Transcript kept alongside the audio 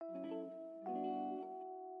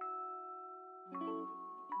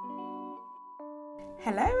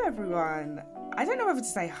Hello, everyone. I don't know whether to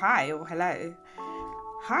say hi or hello.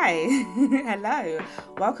 Hi, hello.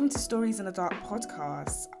 Welcome to Stories in the Dark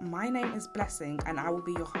podcast. My name is Blessing and I will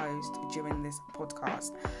be your host during this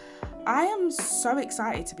podcast. I am so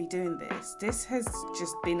excited to be doing this. This has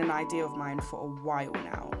just been an idea of mine for a while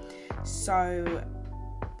now. So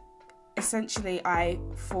essentially, I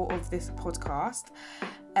thought of this podcast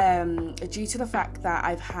due to the fact that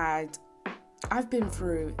I've been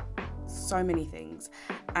through so many things,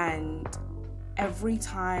 and every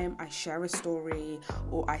time I share a story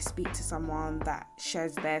or I speak to someone that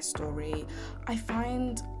shares their story, I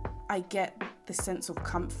find I get the sense of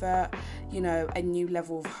comfort, a new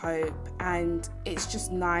level of hope, and it's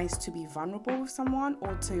just nice to be vulnerable with someone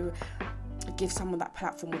or to give someone that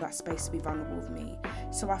platform or that space to be vulnerable with me.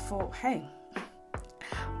 So I thought, hey,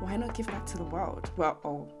 why not give that to the world?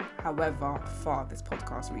 However far this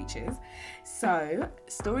podcast reaches. So,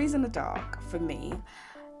 Stories in the Dark, for me,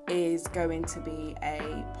 is going to be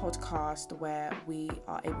a podcast where we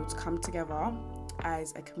are able to come together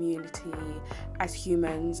as a community, as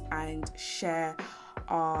humans, and share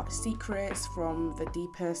our secrets from the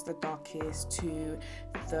deepest, the darkest, to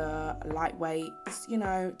the lightweights,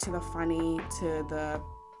 to the funny,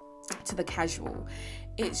 to the casual.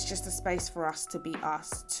 It's just a space for us to be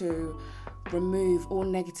us, to remove all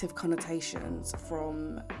negative connotations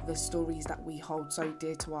from the stories that we hold so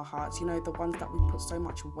dear to our hearts, the ones that we put so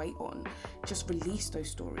much weight on. Just release those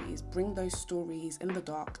stories, bring those stories in the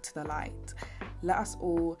dark to the light. Let us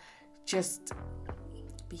all just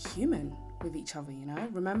be human with each other,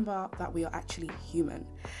 remember that we are actually human.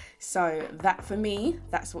 So that, for me,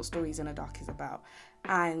 that's what Stories in the Dark is about.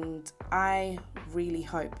 And I really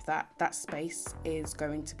hope that that space is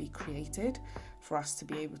going to be created for us to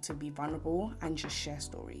be able to be vulnerable and just share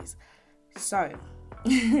stories. So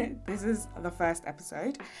this is the first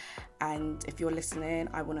episode, and if you're listening,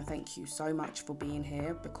 I want to thank you so much for being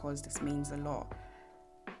here, because this means a lot.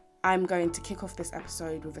 I'm going to kick off this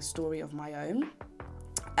episode with a story of my own.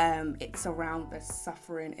 It's around the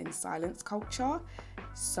suffering in silence culture.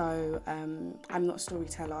 So I'm not a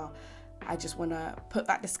storyteller. I just want to put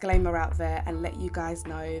that disclaimer out there and let you guys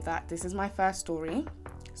know that this is my first story.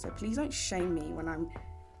 So please don't shame me when I'm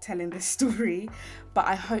telling this story. But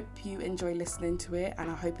I hope you enjoy listening to it, and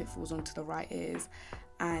I hope it falls onto the right ears.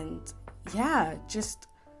 And yeah, just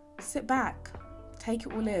sit back, take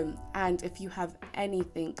it all in. And if you have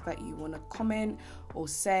anything that you want to comment or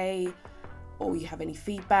say, or you have any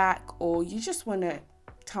feedback, or you just want to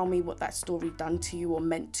tell me what that story done to you or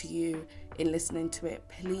meant to you in listening to it,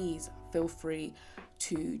 please feel free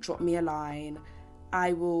to drop me a line.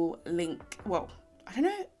 I will link, I don't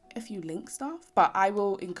know if you link stuff, but I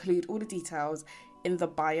will include all the details in the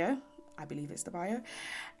bio. I believe it's the bio.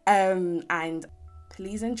 And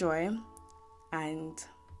please enjoy, and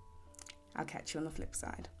I'll catch you on the flip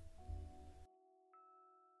side.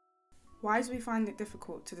 Why do we find it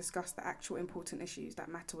difficult to discuss the actual important issues that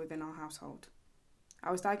matter within our household?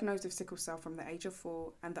 I was diagnosed with sickle cell from the age of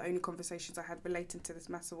 4, and the only conversations I had relating to this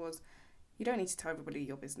matter was, you don't need to tell everybody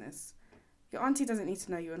your business. Your auntie doesn't need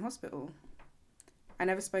to know you're in hospital. I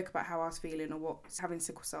never spoke about how I was feeling or what having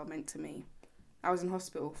sickle cell meant to me. I was in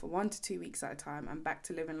hospital for 1 to 2 weeks at a time and back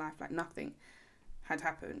to living life like nothing had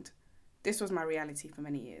happened. This was my reality for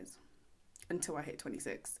many years, until I hit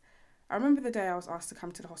 26. I remember the day I was asked to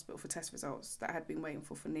come to the hospital for test results that I had been waiting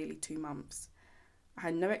for nearly 2 months. I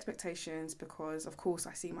had no expectations because, of course,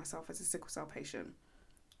 I see myself as a sickle cell patient.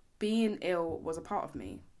 Being ill was a part of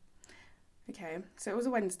me. Okay, so it was a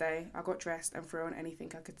Wednesday. I got dressed and threw on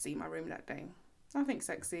anything I could see in my room that day. Nothing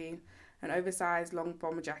sexy, an oversized long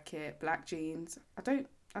bomber jacket, black jeans. I don't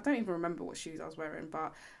even remember what shoes I was wearing,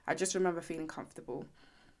 but I just remember feeling comfortable.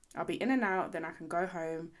 I'll be in and out, then I can go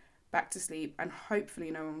home, back to sleep, and hopefully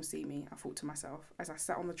no one will see me, I thought to myself as I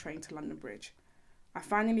sat on the train to London Bridge. I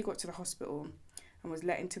finally got to the hospital and was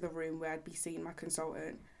let into the room where I'd be seeing my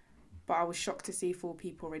consultant, but I was shocked to see 4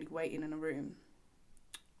 people already waiting in a room.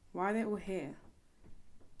 Why are they all here?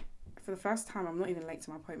 For the first time, I'm not even late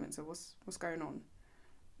to my appointment, so what's going on?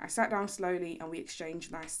 I sat down slowly and we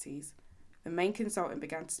exchanged niceties. The main consultant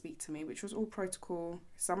began to speak to me, which was all protocol,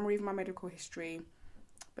 summary of my medical history,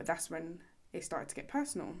 but that's when it started to get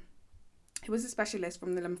personal. He was a specialist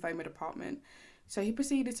from the lymphoma department, so he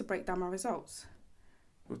proceeded to break down my results.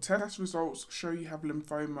 Your test results show you have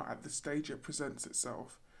lymphoma at the stage it presents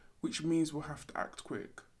itself, which means we'll have to act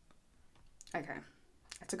quick. Okay,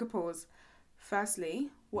 I took a pause. Firstly,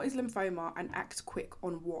 what is lymphoma and act quick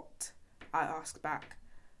on what? I asked back.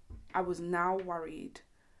 I was now worried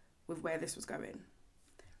with where this was going.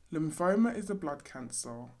 Lymphoma is a blood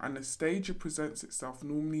cancer, and the stage it presents itself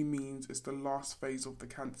normally means it's the last phase of the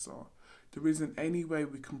cancer. There isn't any way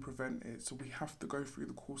we can prevent it, so we have to go through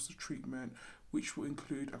the course of treatment, which will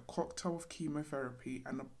include a cocktail of chemotherapy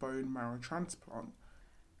and a bone marrow transplant.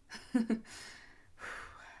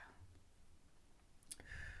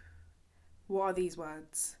 What are these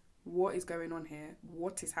words? What is going on here?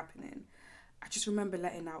 What is happening? I just remember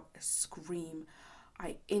letting out a scream.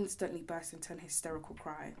 I instantly burst into an hysterical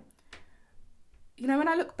cry. You know, when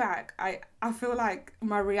I look back, I feel like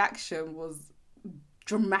my reaction was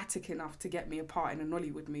dramatic enough to get me a part in a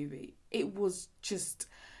Nollywood movie. It was just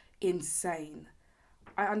insane.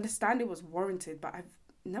 I understand it was warranted, but I've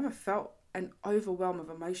never felt an overwhelm of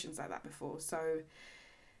emotions like that before. So,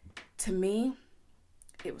 to me,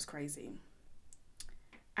 it was crazy.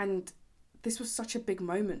 And this was such a big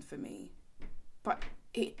moment for me. But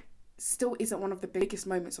it still isn't one of the biggest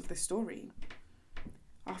moments of this story.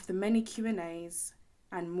 After many Q&As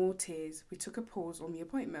and more tears, we took a pause on the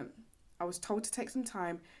appointment. I was told to take some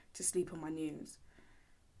time to sleep on my news.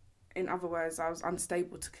 In other words, I was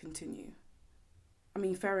unstable to continue. I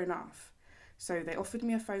mean, fair enough. So they offered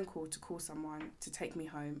me a phone call to call someone to take me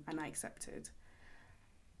home, and I accepted.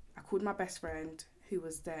 I called my best friend, who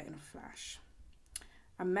was there in a flash.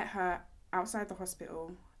 I met her outside the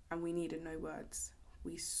hospital, and we needed no words.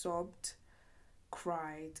 We sobbed,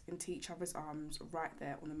 cried into each other's arms right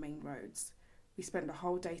there on the main roads. We spent the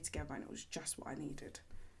whole day together, and it was just what I needed.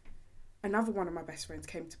 Another one of my best friends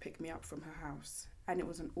came to pick me up from her house, and it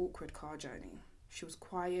was an awkward car journey. She was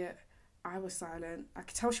quiet, I was silent. I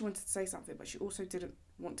could tell she wanted to say something, but she also didn't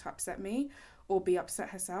want to upset me or be upset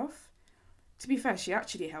herself. To be fair, she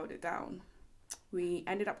actually held it down. We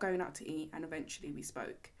ended up going out to eat, and eventually we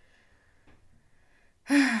spoke.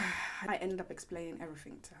 I ended up explaining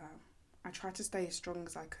everything to her. I tried to stay as strong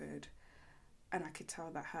as I could, and I could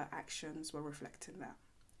tell that her actions were reflecting that.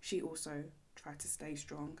 She also tried to stay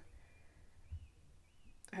strong.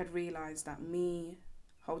 I had realised that me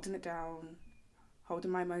holding it down,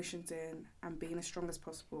 holding my emotions in, and being as strong as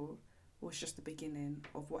possible was just the beginning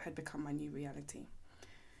of what had become my new reality.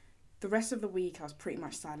 The rest of the week, I was pretty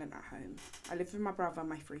much silent at home. I lived with my brother and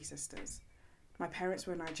my 3 sisters. My parents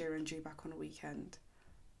were in Nigeria and due back on a weekend.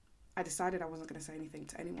 I decided I wasn't going to say anything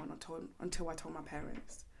to anyone until I told my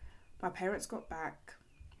parents. My parents got back,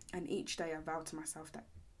 and each day I vowed to myself that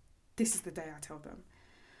this is the day I tell them.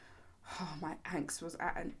 Oh, my angst was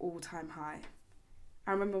at an all-time high.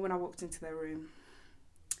 I remember when I walked into their room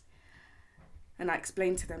and I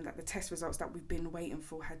explained to them that the test results that we've been waiting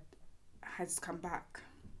for has come back.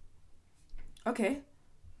 Okay,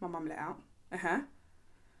 my mum let out.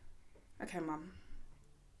 Okay, mum.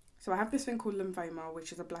 So I have this thing called lymphoma,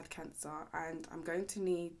 which is a blood cancer, and I'm going to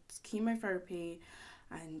need chemotherapy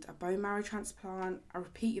and a bone marrow transplant. I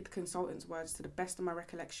repeated the consultant's words to the best of my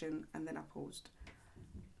recollection, and then I paused.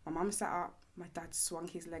 My mum sat up. My dad swung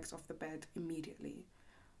his legs off the bed immediately.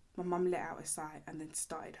 My mum let out a sigh and then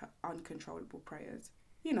started her uncontrollable prayers.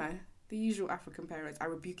 You know, the usual African parents. I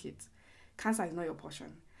rebuke it. Cancer is not your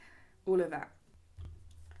portion. All of that.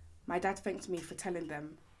 My dad thanked me for telling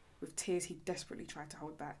them, with tears he desperately tried to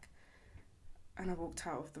hold back. And I walked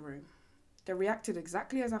out of the room. They reacted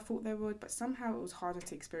exactly as I thought they would, but somehow it was harder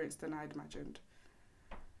to experience than I'd imagined.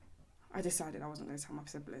 I decided I wasn't going to tell my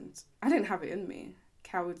siblings. I didn't have it in me.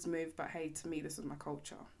 Cowards move, but hey, to me, this was my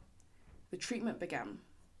culture. The treatment began.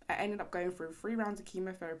 I ended up going through 3 rounds of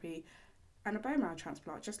chemotherapy and a bone marrow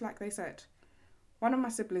transplant, just like they said. One of my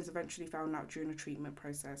siblings eventually found out during the treatment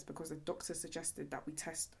process because the doctor suggested that we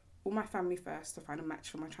test all my family first to find a match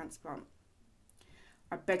for my transplant.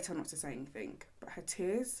 I begged her not to say anything, but her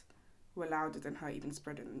tears were louder than her even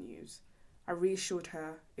spreading the news. I reassured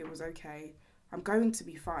her it was okay. I'm going to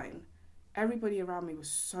be fine. Everybody around me was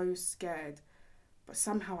so scared, but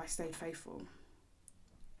somehow I stayed faithful.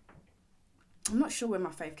 I'm not sure where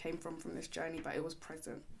my faith came from this journey, but it was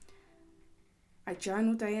present. I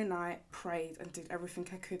journaled day and night, prayed, and did everything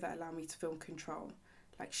I could that allowed me to feel in control.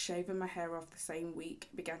 Like shaving my hair off the same week,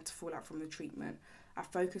 began to fall out from the treatment. I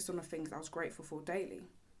focused on the things I was grateful for daily.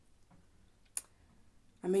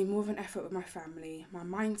 I made more of an effort with my family. My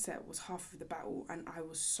mindset was half of the battle, and I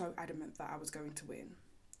was so adamant that I was going to win.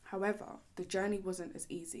 However, the journey wasn't as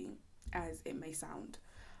easy as it may sound.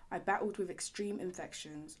 I battled with extreme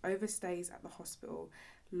infections, overstays at the hospital,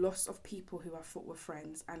 loss of people who I thought were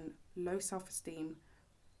friends, and low self-esteem,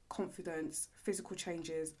 confidence, physical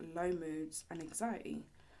changes, low moods, and anxiety.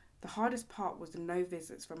 The hardest part was the no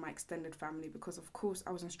visits from my extended family because, of course,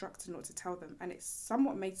 I was instructed not to tell them, and it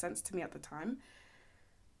somewhat made sense to me at the time.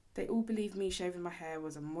 They all believed me shaving my hair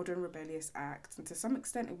was a modern rebellious act, and to some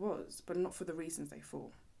extent it was, but not for the reasons they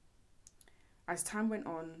thought. As time went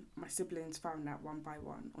on, my siblings found out one by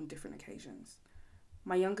one on different occasions.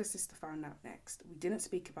 My younger sister found out next. We didn't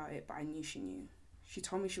speak about it, but I knew she knew. She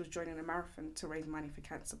told me she was joining a marathon to raise money for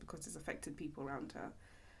cancer because it's affected people around her.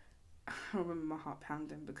 I remember my heart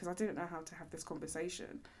pounding because I didn't know how to have this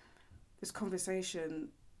conversation. This conversation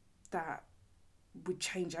that would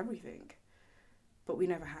change everything. But we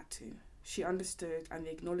never had to. She understood, and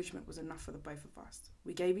the acknowledgement was enough for the both of us.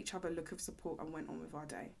 We gave each other a look of support and went on with our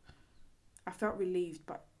day. I felt relieved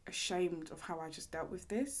but ashamed of how I just dealt with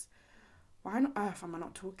this. Why on earth am I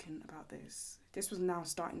not talking about this? This was now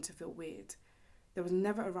starting to feel weird. There was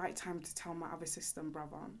never a right time to tell my other sister and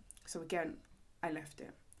brother. So again, I left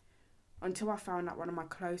it. Until I found out one of my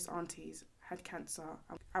close aunties had cancer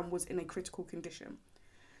and was in a critical condition.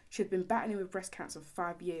 She had been battling with breast cancer for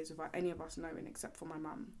 5 years without any of us knowing except for my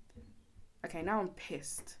mum. Okay, now I'm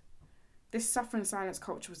pissed. This suffering silence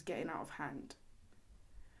culture was getting out of hand.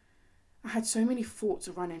 I had so many thoughts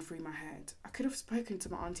running through my head. I could have spoken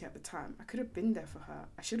to my auntie at the time. I could have been there for her.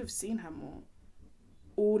 I should have seen her more.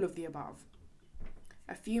 All of the above.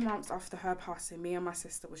 A few months after her passing, me and my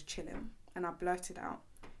sister was chilling, and I blurted out,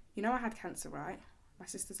 "You know I had cancer, right?" My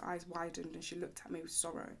sister's eyes widened and she looked at me with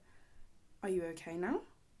sorrow. "Are you okay now?"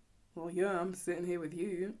 "Well, yeah, I'm sitting here with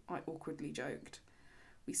you," I awkwardly joked.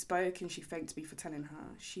 We spoke and she thanked me for telling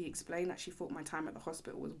her. She explained that she thought my time at the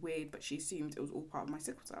hospital was weird, but she assumed it was all part of my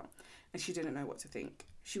sickle cell, and she didn't know what to think.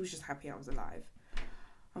 She was just happy I was alive.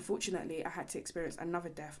 Unfortunately, I had to experience another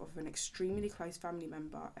death of an extremely close family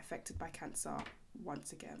member affected by cancer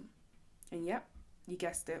once again. And yep, you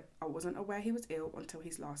guessed it, I wasn't aware he was ill until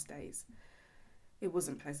his last days. It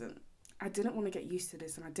wasn't pleasant. I didn't want to get used to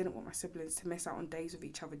this, and I didn't want my siblings to miss out on days with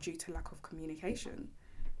each other due to lack of communication.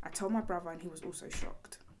 I told my brother and he was also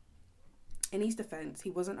shocked. In his defence, he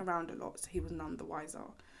wasn't around a lot, so he was none the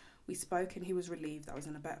wiser. We spoke and he was relieved that I was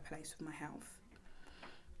in a better place with my health.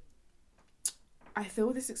 I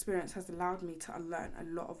feel this experience has allowed me to unlearn a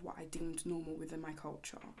lot of what I deemed normal within my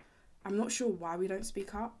culture. I'm not sure why we don't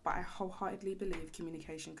speak up, but I wholeheartedly believe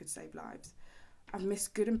communication could save lives. I've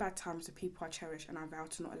missed good and bad times with people I cherish, and I vow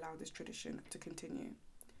to not allow this tradition to continue.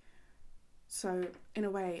 So, in a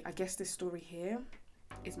way, I guess this story here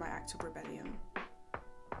is my act of rebellion.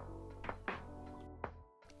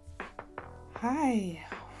 Hi.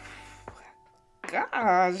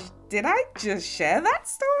 Gosh, did I just share that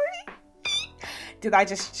story? Did I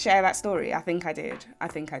just share that story? I think I did.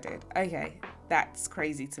 Okay, that's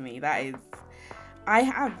crazy to me. I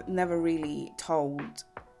have never really told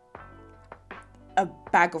a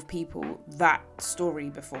bag of people that story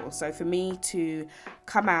before. So for me to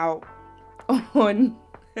come out on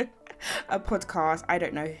a podcast, I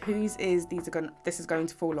don't know whose this is going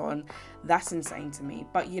to fall on. That's insane to me.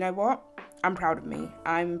 But you know what? I'm proud of me.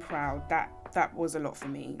 I'm proud. That was a lot for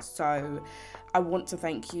me. So I want to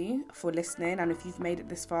thank you for listening. And if you've made it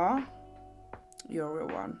this far, you're a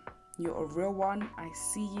real one. You're a real one. I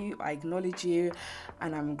see you. I acknowledge you.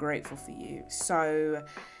 And I'm grateful for you. So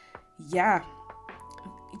yeah.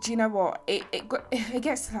 Do you know what? It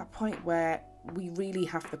gets to that point where we really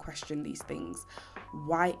have to question these things.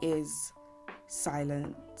 Why is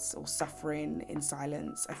silence or suffering in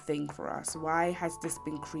silence a thing for us? Why has this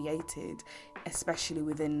been created, especially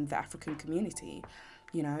within the African community?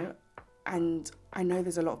 You know, and I know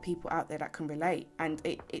there's a lot of people out there that can relate, and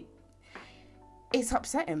it's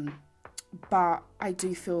upsetting, but I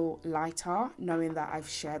do feel lighter knowing that I've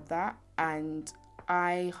shared that, and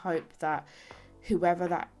I hope that whoever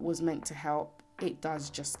that was meant to help, it does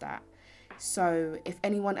just that. So if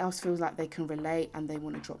anyone else feels like they can relate and they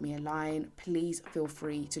want to drop me a line, please feel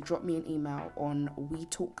free to drop me an email on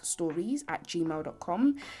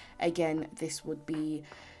wetalkstories@gmail.com. Again, this will be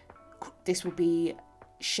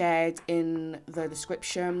shared in the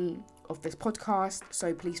description of this podcast.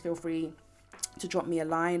 So please feel free to drop me a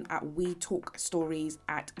line at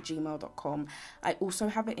wetalkstories@gmail.com. I also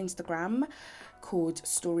have an Instagram called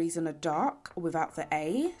Stories in the Dark without the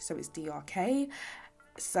A, so it's DRK.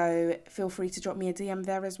 So feel free to drop me a DM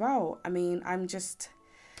there as well. I mean, this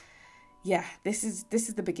is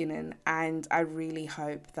the beginning, and I really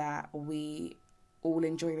hope that we all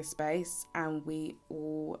enjoy the space and we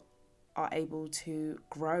all are able to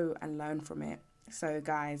grow and learn from it. So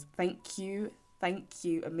guys, thank you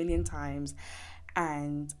a million times,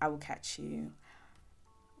 and I will catch you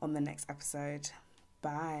on the next episode.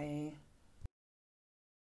 Bye.